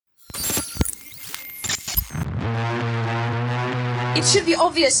It should be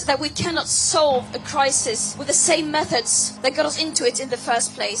obvious that we cannot solve a crisis with the same methods that got us into it in the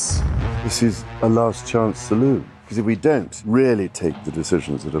first place. This is a last chance saloon. Because if we don't really take the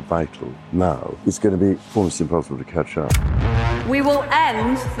decisions that are vital now, it's going to be almost impossible to catch up. We will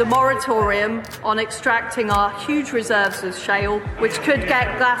end the moratorium on extracting our huge reserves of shale, which could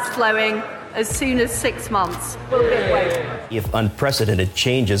get gas flowing as soon as 6 months. We'll give way. If unprecedented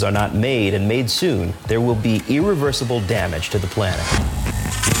changes are not made and made soon, there will be irreversible damage to the planet.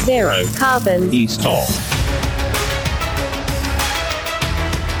 Zero carbon. East Talk.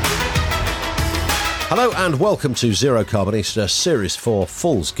 Hello and welcome to Zero Carbonista, Series 4,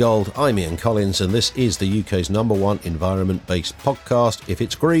 Fool's Gold. I'm Ian Collins and this is the UK's #1 environment-based podcast. If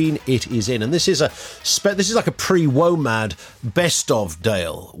it's green, it is in. And this is like a pre-WOMAD best of,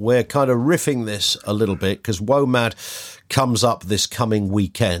 Dale. We're kind of riffing this a little bit because WOMAD comes up this coming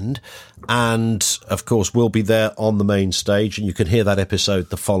weekend. And, of course, we'll be there on the main stage and you can hear that episode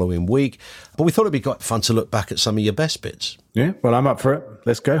the following week. But we thought it'd be quite fun to look back at some of your best bits. Yeah, well, I'm up for it.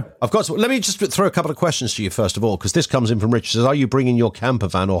 Let's go. Let me just throw a couple of questions to you first of all, because this comes in from Richard. Says, are you bringing your camper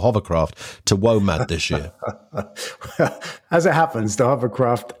van or hovercraft to WOMAD this year? As it happens, the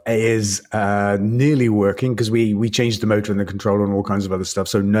hovercraft is nearly working because we changed the motor and the controller and all kinds of other stuff.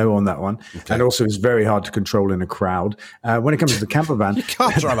 So no on that one. Okay. And also it's very hard to control in a crowd. When it comes to the camper van... You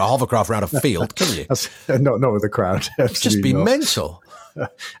can't drive a hovercraft around a field, can you? Not with a crowd. It'd just be mental.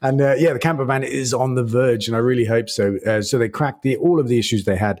 And the camper van is on the verge, and I really hope so. So they cracked all of the issues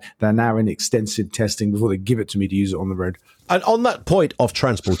they had. They're now in extensive testing before they give it to me to use it on the road. And on that point of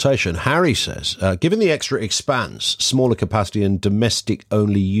transportation, Harry says, given the extra expanse, smaller capacity and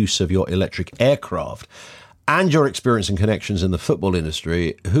domestic-only use of your electric aircraft, and your experience and connections in the football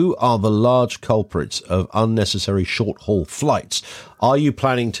industry, who are the large culprits of unnecessary short-haul flights? Are you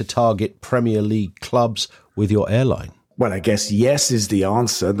planning to target Premier League clubs with your airline? Well, I guess yes is the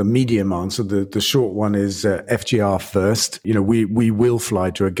answer, the medium answer. The short one is FGR first. You know, we will fly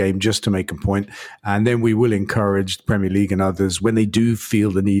to a game just to make a point, and then we will encourage the Premier League and others when they do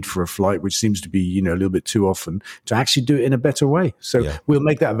feel the need for a flight, which seems to be, a little bit too often, to actually do it in a better way. So we'll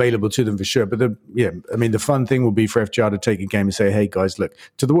make that available to them for sure. But the fun thing will be for FGR to take a game and say, hey guys, look,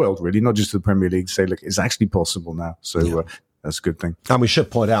 to the world really, not just to the Premier League, say, look, it's actually possible now. So that's a good thing. And we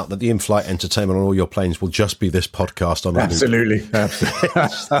should point out that the in-flight entertainment on all your planes will just be this podcast on Absolutely.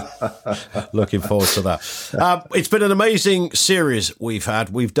 Looking forward to that. It's been an amazing series we've had.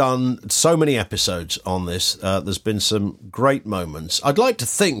 We've done so many episodes on this. There's been some great moments. I'd like to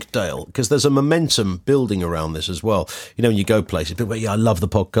think, Dale, because there's a momentum building around this as well. When you go places, people go, I love the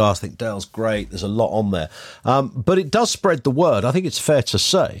podcast. I think Dale's great. There's a lot on there. But it does spread the word. I think it's fair to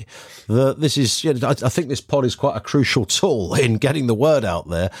say that this is, I think this pod is quite a crucial tool in getting the word out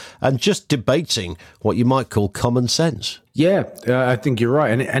there and just debating what you might call common sense. Yeah, I think you're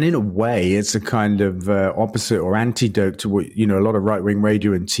right. And in a way, it's a kind of opposite or antidote to what, a lot of right-wing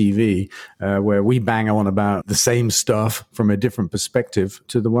radio and TV, where we bang on about the same stuff from a different perspective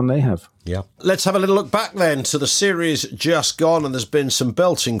to the one they have. Yeah. Let's have a little look back then to the series just gone, and there's been some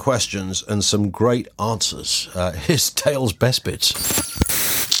belting questions and some great answers. Here's Dale's best bits.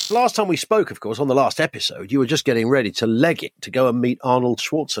 Last time we spoke, of course, on the last episode, you were just getting ready to leg it to go and meet Arnold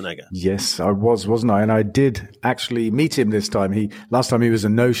Schwarzenegger. Yes, I was, wasn't I? And I did actually meet him this time. Last time he was a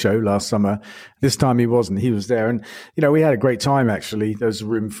no-show last summer. This time he wasn't. He was there. And, we had a great time, actually. There was a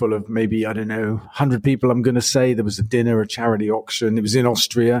room full of maybe, 100 people, I'm going to say. There was a dinner, a charity auction. It was in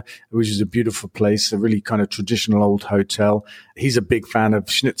Austria, which is a beautiful place, a really kind of traditional old hotel. He's a big fan of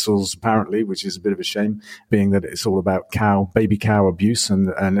schnitzels, apparently, which is a bit of a shame, being that it's all about baby cow abuse.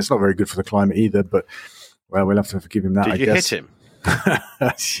 And it's not very good for the climate either, but, well, we'll have to forgive him that, I guess. Did you hit him?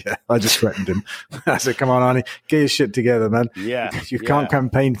 Yeah, I just threatened him. I said, come on, Arnie, get your shit together, man. Yeah. You can't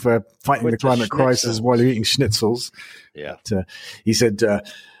campaign for fighting the climate crisis while you're eating schnitzels. Yeah. But, he said,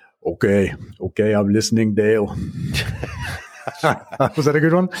 okay, I'm listening, Dale. Was that a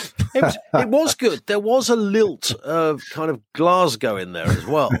good one? It was good. There was a lilt of kind of Glasgow in there as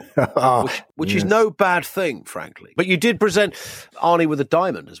well, which is no bad thing, frankly. But you did present Arnie with a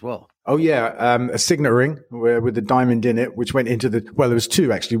diamond as well. Oh, yeah, a signet ring with a diamond in it, which went into there was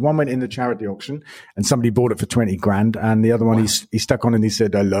two, actually. One went in the charity auction, and somebody bought it for 20 grand, and the other one he stuck on and he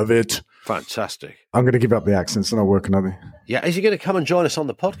said, I love it. Fantastic. I'm going to give up the accents. They're not working, are they? Yeah, is he going to come and join us on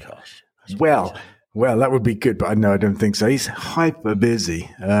the podcast? Well, that would be good, but no, I don't think so. He's hyper busy.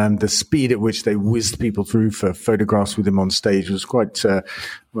 The speed at which they whizzed people through for photographs with him on stage was quite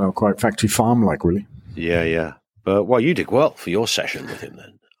factory farm-like, really. Yeah. But, you did well for your session with him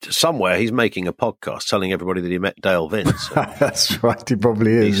then. somewhere he's making a podcast telling everybody that he met Dale Vince. That's right, he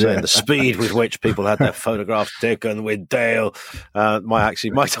probably is. He's saying the speed with which people had their photographs taken with Dale might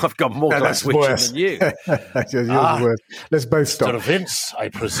have got more Glaswegian than you. Yours worse. Let's both stop. Sir Vince, I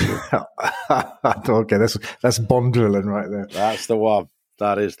presume. Okay, that's Bond villain right there. That's the one.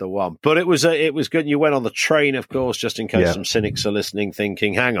 That is the one. But it was good. You went on the train, of course, just in case some cynics are listening,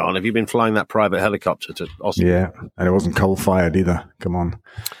 thinking, hang on, have you been flying that private helicopter to Oslo? Yeah, and it wasn't coal-fired either. Come on.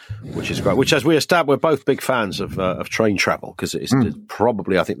 Which is great. Which, as we established, we're both big fans of train travel, because it's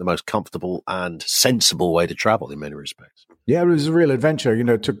probably, I think, the most comfortable and sensible way to travel in many respects. Yeah, it was a real adventure.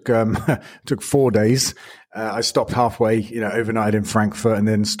 It took 4 days. I stopped halfway, overnight in Frankfurt, and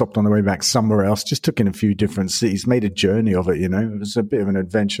then stopped on the way back somewhere else. Just took in a few different cities, made a journey of it. It was a bit of an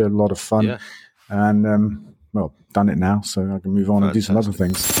adventure, a lot of fun, and done it now, so I can move on and do some other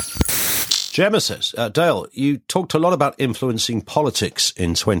things. Gemma says, Dale, you talked a lot about influencing politics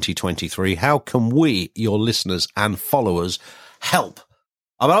in 2023. How can we, your listeners and followers, help?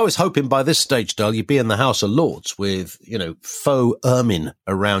 I was hoping by this stage, Dale, you'd be in the House of Lords with, faux ermine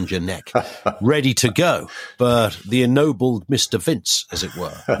around your neck, ready to go. But the ennobled Mr. Vince, as it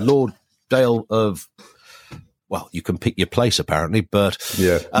were, Lord Dale of, well, you can pick your place apparently, but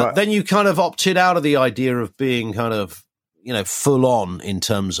then you kind of opted out of the idea of being kind of, full on in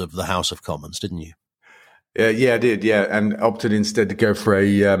terms of the House of Commons, didn't you? Yeah, I did. Yeah, and opted instead to go for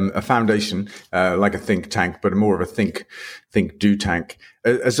a foundation, like a think tank, but more of a think do tank,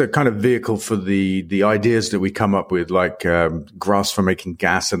 as a kind of vehicle for the ideas that we come up with, like grass for making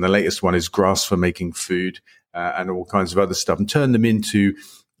gas, and the latest one is grass for making food, and all kinds of other stuff, and turn them into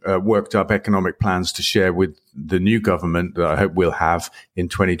worked up economic plans to share with the new government that I hope we'll have in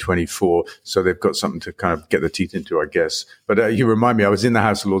 2024. So they've got something to kind of get their teeth into, I guess. But you remind me, I was in the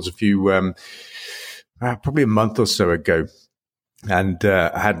House of Lords a few. Probably a month or so ago, and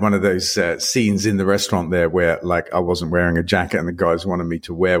I had one of those scenes in the restaurant there where, like, I wasn't wearing a jacket and the guys wanted me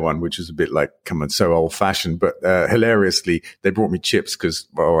to wear one, which was a bit like, come on, so old fashioned. But hilariously, they brought me chips because,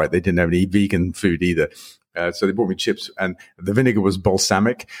 all right, they didn't have any vegan food either. So they brought me chips, and the vinegar was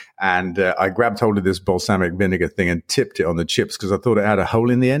balsamic, and I grabbed hold of this balsamic vinegar thing and tipped it on the chips because I thought it had a hole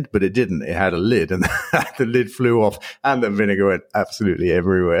in the end, but it didn't. It had a lid, and the lid flew off, and the vinegar went absolutely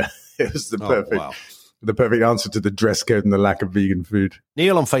everywhere. It was the perfect answer to the dress code and the lack of vegan food.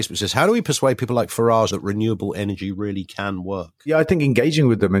 Neil on Facebook says, how do we persuade people like Farage that renewable energy really can work? Yeah, I think engaging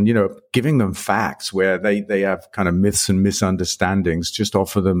with them and, giving them facts where they have kind of myths and misunderstandings, just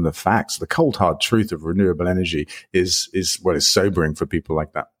offer them the facts. The cold, hard truth of renewable energy is what is sobering for people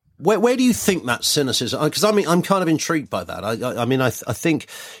like that. Where do you think that cynicism? Because I'm kind of intrigued by that. I think,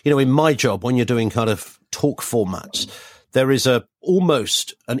 in my job, when you're doing kind of talk formats, there is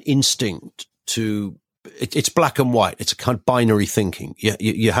almost an instinct to, it's black and white. It's a kind of binary thinking.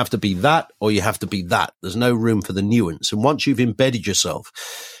 You have to be that or you have to be that. There's no room for the nuance. And once you've embedded yourself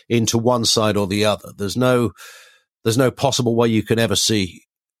into one side or the other, there's no possible way you can ever see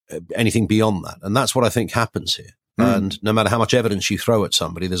anything beyond that. And that's what I think happens here. And no matter how much evidence you throw at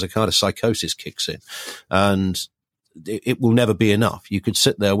somebody, there's a kind of psychosis kicks in, and it will never be enough. You could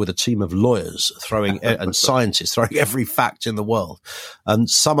sit there with a team of lawyers and scientists throwing every fact in the world, and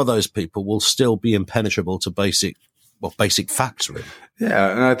some of those people will still be impenetrable to basic facts, really.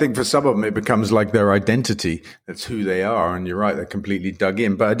 Yeah, and I think for some of them it becomes like their identity. That's who they are, and you're right, they're completely dug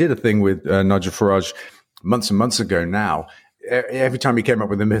in. But I did a thing with Nigel Farage months and months ago now. Every time he came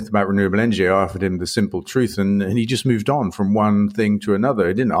up with a myth about renewable energy, I offered him the simple truth, and he just moved on from one thing to another.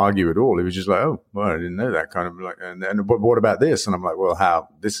 He didn't argue at all. He was just like, "Oh, well, I didn't know that." Kind of like, and what about this? And I'm like, "Well, how?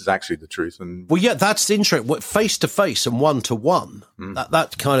 This is actually the truth." And that's interesting. Face to face and one to one.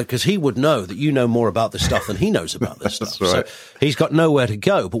 That kind of, because he would know that you know more about this stuff than he knows about this stuff. Right. So he's got nowhere to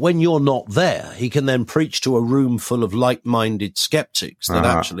go. But when you're not there, he can then preach to a room full of like-minded skeptics that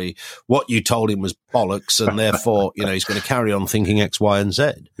actually what you told him was bollocks, and therefore, he's going to carry on thinking X, Y, and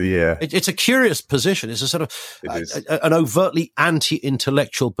Z. Yeah. It's a curious position. It's a sort of an overtly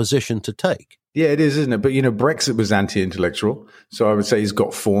anti-intellectual position to take. Yeah, it is, isn't it? But, Brexit was anti-intellectual. So I would say he's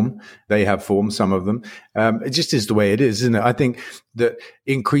got form. They have form, some of them. It just is the way it is, isn't it? I think that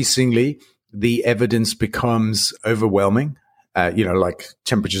increasingly the evidence becomes overwhelming. Like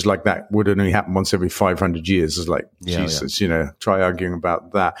temperatures like that would only happen once every 500 years. It's like, Jesus, try arguing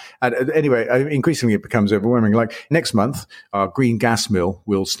about that. And anyway, increasingly it becomes overwhelming. Like next month, our green gas mill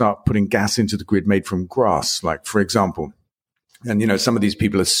will start putting gas into the grid made from grass. Like, for example, And, some of these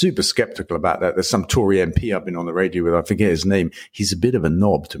people are super skeptical about that. There's some Tory MP I've been on the radio with. I forget his name. He's a bit of a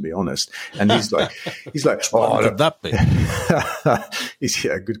knob, to be honest. And he's like, what could that be?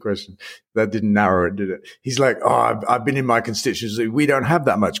 Yeah, good question. That didn't narrow it, did it? He's like, I've been in my constituency. We don't have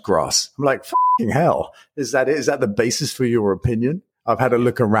that much grass. I'm like, fucking hell. Is that it? Is that the basis for your opinion? I've had a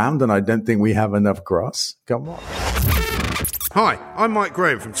look around and I don't think we have enough grass. Come on. Hi, I'm Mike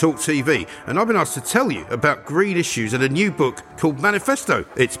Graham from Talk TV, and I've been asked to tell you about green issues and a new book called Manifesto.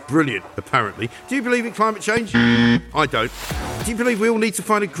 It's brilliant, apparently. Do you believe in climate change? I don't. Do you believe we all need to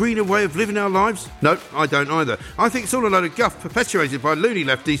find a greener way of living our lives? No, I don't either. I think it's all a load of guff perpetuated by loony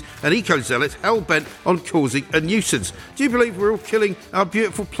lefties and eco-zealots hell-bent on causing a nuisance. Do you believe we're all killing our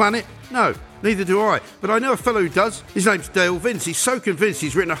beautiful planet? No. Neither do I, but I know a fellow who does. His name's Dale Vince. He's so convinced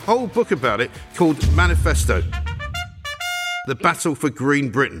he's written a whole book about it called Manifesto. The Battle for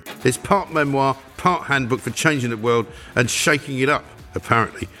Green Britain. It's part memoir, part handbook for changing the world and shaking it up,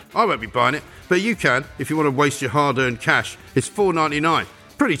 apparently. I won't be buying it, but you can if you want to waste your hard-earned cash. It's $4.99.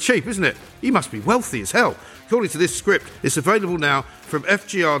 Pretty cheap, isn't it? You must be wealthy as hell. According to this script, it's available now from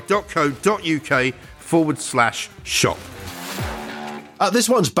fgr.co.uk/shop. This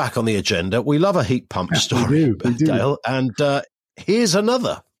one's back on the agenda. We love a heat pump story, we do. Dale, and here's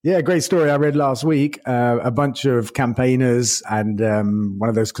another. Yeah, great story I read last week. A bunch of campaigners and one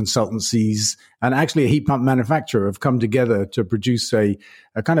of those consultancies and actually a heat pump manufacturer have come together to produce a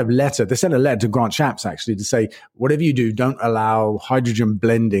kind of letter. They sent a letter to Grant Shapps, actually, to say, whatever you do, don't allow hydrogen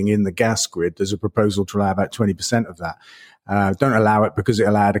blending in the gas grid. There's a proposal to allow about 20% of that. Don't allow it because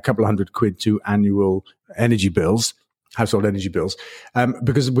it'll add a couple of $100 to annual energy bills. Household energy bills,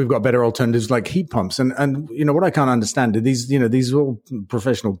 because we've got better alternatives like heat pumps. And what I can't understand are these are all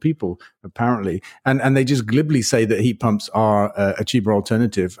professional people, apparently, and they just glibly say that heat pumps are a cheaper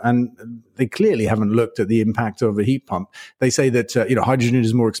alternative. And they clearly haven't looked at the impact of a heat pump. They say that, hydrogen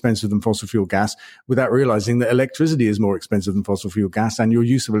is more expensive than fossil fuel gas without realizing that electricity is more expensive than fossil fuel gas and your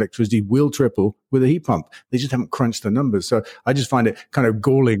use of electricity will triple with a heat pump. They just haven't crunched the numbers. So I just find it kind of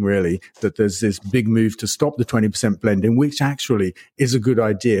galling, really, that there's this big move to stop the 20% blending, which actually is a good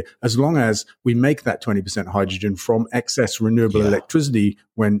idea as long as we make that 20% hydrogen from excess renewable electricity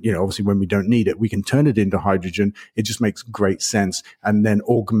when, obviously when we don't need it, we can turn it into hydrogen. It just makes great sense and then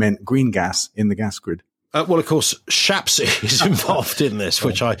augment green gas in the gas grid. Well, of course, Shapps is involved in this,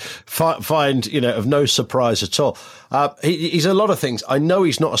 which I find, of no surprise at all. He's a lot of things. I know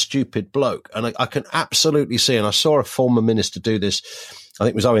he's not a stupid bloke, and I can absolutely see, and I saw a former minister do this. I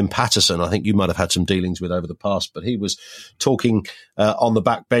think it was Owen Paterson. I think you might have had some dealings with over the past, but he was talking on the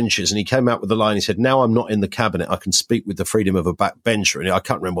back benches and he came out with the line. He said, now I'm not in the cabinet. I can speak with the freedom of a backbencher. And I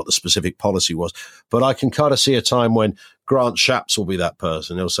can't remember what the specific policy was, but I can kind of see a time when Grant Shapps will be that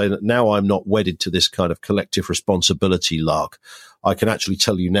person. He'll say that now I'm not wedded to this kind of collective responsibility lark. I can actually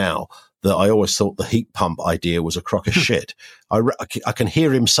tell you now that I always thought the heat pump idea was a crock of shit. I can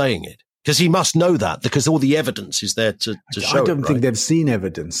hear him saying it. Because he must know that, because all the evidence is there to show it. I don't think they've seen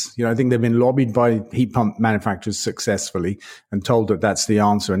evidence. I think they've been lobbied by heat pump manufacturers successfully and told that that's the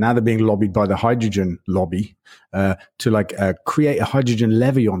answer. And now they're being lobbied by the hydrogen lobby to create a hydrogen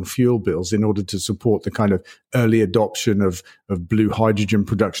levy on fuel bills in order to support the kind of early adoption of blue hydrogen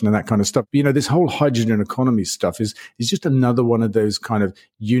production and that kind of stuff. This whole hydrogen economy stuff is just another one of those kind of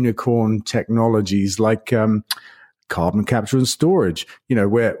unicorn technologies like carbon capture and storage,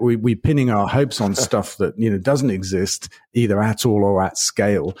 where we're pinning our hopes on stuff that, doesn't exist either at all or at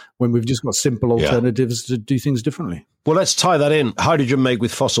scale when we've just got simple alternatives to do things differently. Well, let's tie that in. Hydrogen made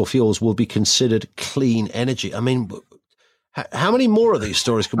with fossil fuels will be considered clean energy. I mean, how many more of these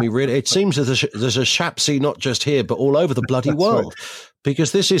stories can we read? It seems that there's a Shappsy not just here, but all over the bloody world. Right.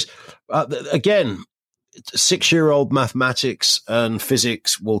 Because this is, again, 6-year-old mathematics and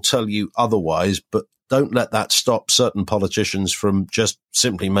physics will tell you otherwise, but don't let that stop certain politicians from just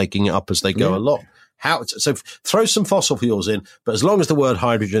simply making it up as they go along. So throw some fossil fuels in, but as long as the word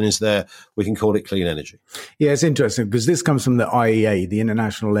hydrogen is there, we can call it clean energy. Yeah, it's interesting because this comes from the IEA, the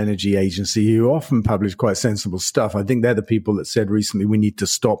International Energy Agency, who often publish quite sensible stuff. I think they're the people that said recently we need to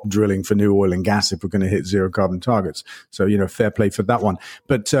stop drilling for new oil and gas if we're going to hit zero carbon targets. So, fair play for that one.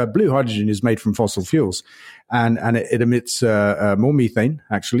 But blue hydrogen is made from fossil fuels. And it emits more methane,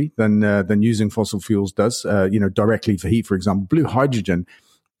 actually, than using fossil fuels does, directly for heat, for example. Blue hydrogen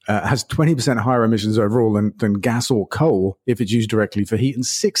has 20% higher emissions overall than gas or coal if it's used directly for heat, and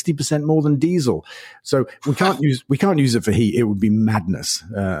 60% more than diesel. So we can't use it for heat. It would be madness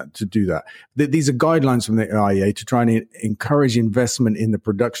to do that. These are guidelines from the IEA to try and encourage investment in the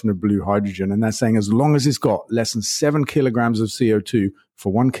production of blue hydrogen, and they're saying as long as it's got less than 7 kilograms of CO2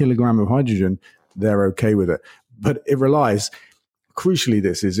 for 1 kilogram of hydrogen, they're okay with it. But it relies Crucially,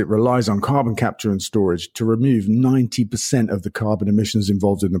 it relies on carbon capture and storage to remove 90% of the carbon emissions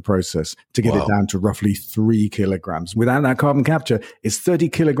involved in the process to get it down to roughly 3 kilograms. Without that carbon capture, it's 30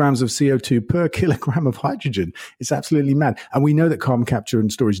 kilograms of CO2 per kilogram of hydrogen. It's absolutely mad. And we know that carbon capture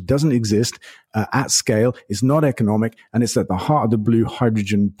and storage doesn't exist at scale. It's not economic, and it's at the heart of the blue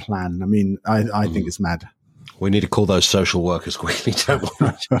hydrogen plan. I mean, I think it's mad. We need to call those social workers quickly, don't we?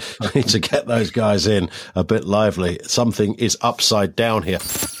 We need to get those guys in a bit lively. Something is upside down here.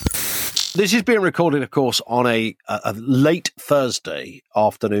 This is being recorded, of course, on a late Thursday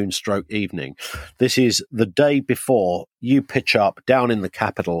afternoon / evening. This is the day before you pitch up down in the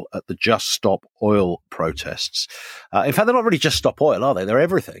capital at the Just Stop Oil protests. In fact, they're not really Just Stop Oil, are they? They're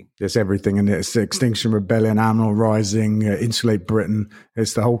everything. There's everything in it. It's Extinction Rebellion, Animal Rising, Insulate Britain.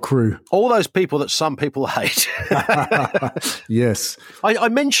 It's the whole crew. All those people that some people hate. Yes. I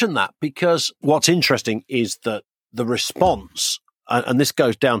mention that because what's interesting is that the response, and this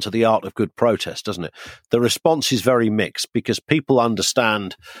goes down to the art of good protest, doesn't it? The response is very mixed because people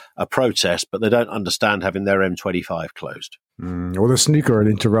understand a protest, but they don't understand having their M25 closed. Or the snooker had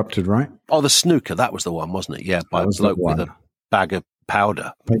interrupted, right? Oh, the snooker, that was the one, wasn't it? Yeah, by a bloke with a bag of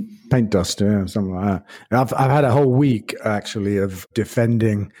powder. Paint dust, yeah, something like that. I've had a whole week, actually, of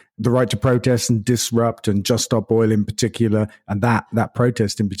defending the right to protest and disrupt and Just Stop Oil in particular, and that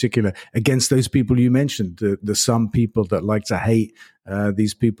protest in particular against those people you mentioned, the some people that like to hate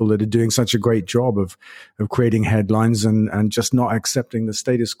these people that are doing such a great job of creating headlines and just not accepting the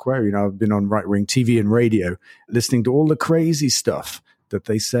status quo. You know, I've been on right-wing TV and radio listening to all the crazy stuff that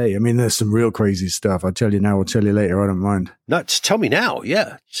they say. I mean, there's some real crazy stuff. I'll tell you now, I'll tell you later. I don't mind. No, tell me now.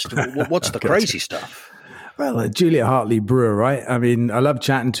 Yeah. What's the crazy stuff? Well, Julia Hartley-Brewer, right? I mean, I love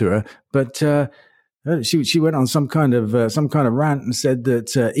chatting to her, but she went on some kind of rant and said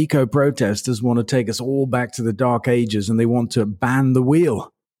that eco-protesters want to take us all back to the dark ages and they want to ban the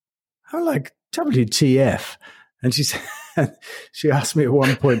wheel. I'm like, WTF? And she said, she asked me at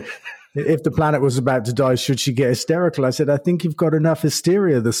one point, if the planet was about to die, should she get hysterical? I said, I think you've got enough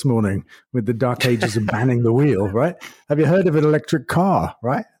hysteria this morning with the dark ages and banning the wheel, right? Have you heard of an electric car,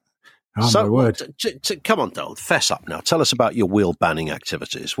 right? Oh, so, my word. Come on, Donald, fess up now. Tell us about your wheel banning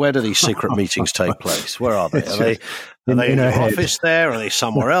activities. Where do these secret meetings take place? Where are they? Are they in your office there? Are they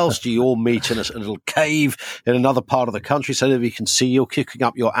somewhere else? Do you all meet in a little cave in another part of the country so that we can see you kicking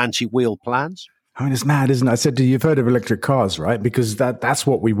up your anti-wheel plans? I mean, it's mad, isn't it? I said to you, you've heard of electric cars, right? Because that's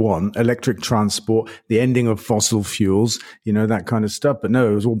what we want, electric transport, the ending of fossil fuels, you know, that kind of stuff. But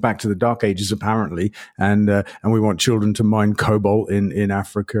no, it was all back to the dark ages, apparently. And we want children to mine cobalt in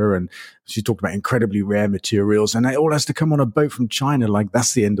Africa. And she talked about incredibly rare materials. And it all has to come on a boat from China. Like,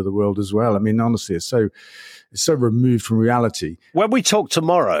 that's the end of the world as well. I mean, honestly, it's so removed from reality. When we talk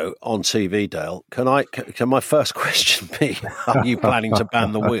tomorrow on TV, Dale, can my first question be, are you planning to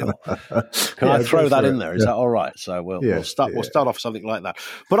ban the wheel? Can I throw that in there? Is that all right? So we'll start off something like that.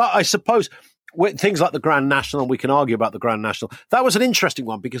 But I suppose with things like the Grand National, we can argue about the Grand National. That was an interesting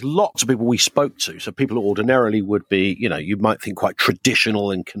one because lots of people we spoke to, so people who ordinarily would be, you know, you might think quite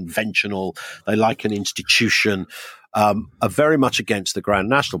traditional and conventional, they like an institution, are very much against the Grand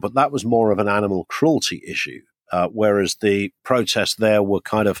National, but that was more of an animal cruelty issue. Whereas the protests there were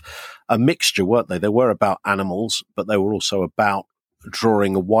kind of a mixture, weren't they? They were about animals, but they were also about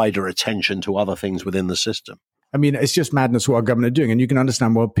drawing a wider attention to other things within the system. I mean, it's just madness what our government are doing. And you can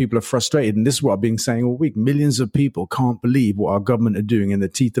understand why people are frustrated. And this is what I've been saying all week. Millions of people can't believe what our government are doing in the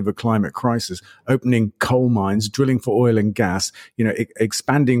teeth of a climate crisis, opening coal mines, drilling for oil and gas, you know,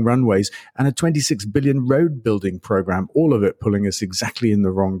 expanding runways, and a 26 billion road building program, all of it pulling us exactly in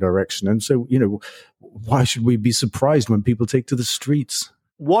the wrong direction. And so, you know, why should we be surprised when people take to the streets?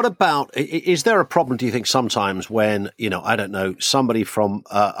 What about, is there a problem, do you think, sometimes when, you know, I don't know, somebody from,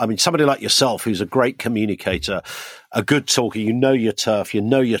 somebody like yourself who's a great communicator, a good talker, you know your turf, you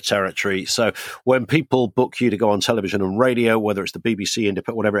know your territory. So when people book you to go on television and radio, whether it's the BBC,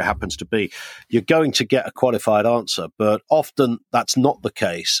 Independent, whatever it happens to be, you're going to get a qualified answer. But often that's not the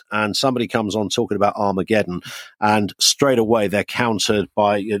case. And somebody comes on talking about Armageddon and straight away they're countered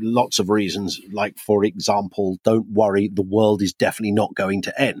by lots of reasons. Like, for example, don't worry, the world is definitely not going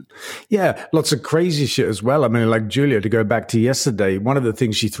to end. Yeah, lots of crazy shit as well. I mean, like Julia, to go back to yesterday, one of the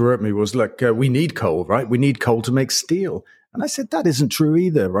things she threw at me was, look, we need coal, right? We need coal to make steel. And I said, that isn't true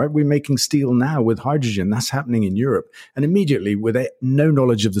either, right? We're making steel now with hydrogen. That's happening in Europe. And immediately, with no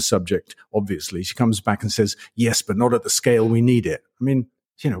knowledge of the subject, obviously, she comes back and says, yes, but not at the scale we need it. I mean,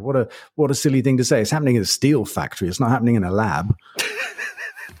 you know, what a silly thing to say. It's happening in a steel factory. It's not happening in a lab. Do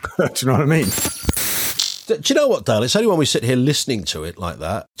you know what I mean? Do you know what, Dale? It's only when we sit here listening to it like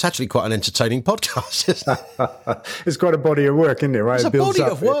that. It's actually quite an entertaining podcast, isn't it? It's quite a body of work, isn't it? Right? It's a body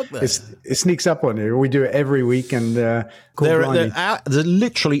of work there. It sneaks up on you. We do it every week, and there are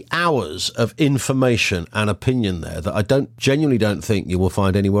literally hours of information and opinion there that I genuinely don't think you will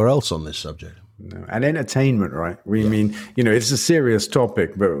find anywhere else on this subject. No. And entertainment, right? We mean, it's a serious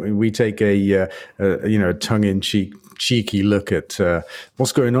topic, but we take a tongue-in-cheek, cheeky look at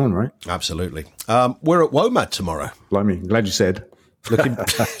what's going on, right? Absolutely. We're at WOMAD tomorrow. Blimey, glad you said.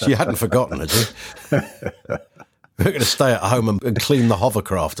 You hadn't forgotten, had you? We're going to stay at home and clean the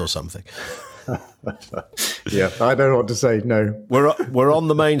hovercraft or something. Yeah, I don't know what to say. No, we're on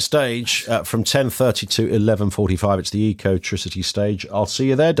the main stage from 10:30 to 11:45. It's the Ecotricity stage. I'll see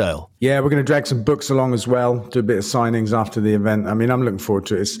you there, Dale. Yeah, we're going to drag some books along as well. Do a bit of signings after the event. I mean, I'm looking forward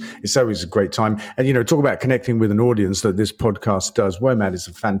to it. It's always a great time. And talk about connecting with an audience that this podcast does. WOMAD is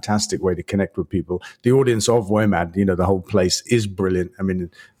a fantastic way to connect with people. The audience of WOMAD, the whole place is brilliant. I mean,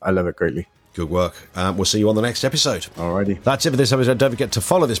 I love it greatly. Good work. We'll see you on the next episode. Alrighty. That's it for this episode. Don't forget to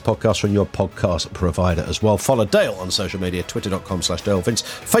follow this podcast on your podcast provider as well. Follow Dale on social media, twitter.com/DaleVince,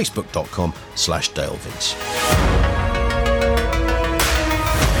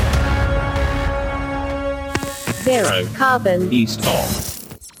 facebook.com/DaleVince. Zero carbon east of